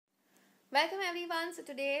Welcome everyone. So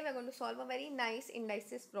today we're going to solve a very nice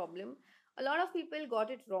indices problem. A lot of people got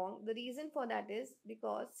it wrong. The reason for that is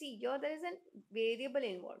because see here there is a variable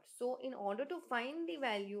involved. So in order to find the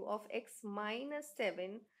value of x minus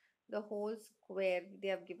 7 the whole square they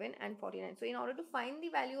have given and 49. So in order to find the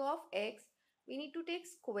value of x we need to take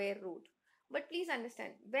square root. But please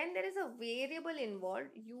understand when there is a variable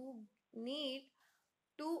involved you need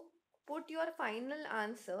to put your final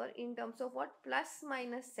answer in terms of what plus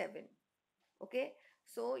minus 7. Okay,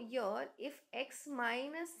 so here if x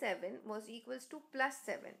minus 7 was equals to plus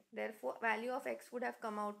 7, therefore value of x would have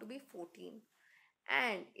come out to be 14.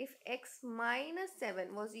 And if x minus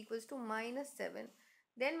 7 was equals to minus 7,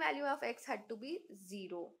 then value of x had to be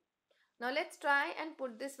 0. Now let's try and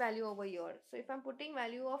put this value over here. So if I'm putting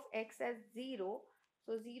value of x as 0,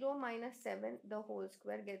 so 0 minus 7 the whole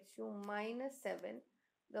square gets you minus 7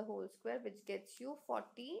 the whole square, which gets you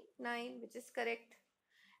 49, which is correct.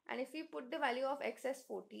 And if we put the value of x as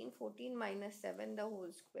 14, 14 minus 7 the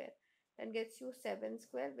whole square, then gets you 7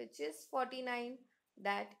 square, which is 49.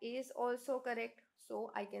 That is also correct.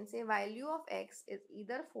 So I can say value of x is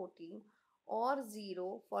either 14 or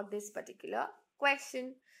 0 for this particular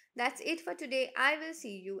question. That's it for today. I will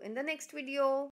see you in the next video.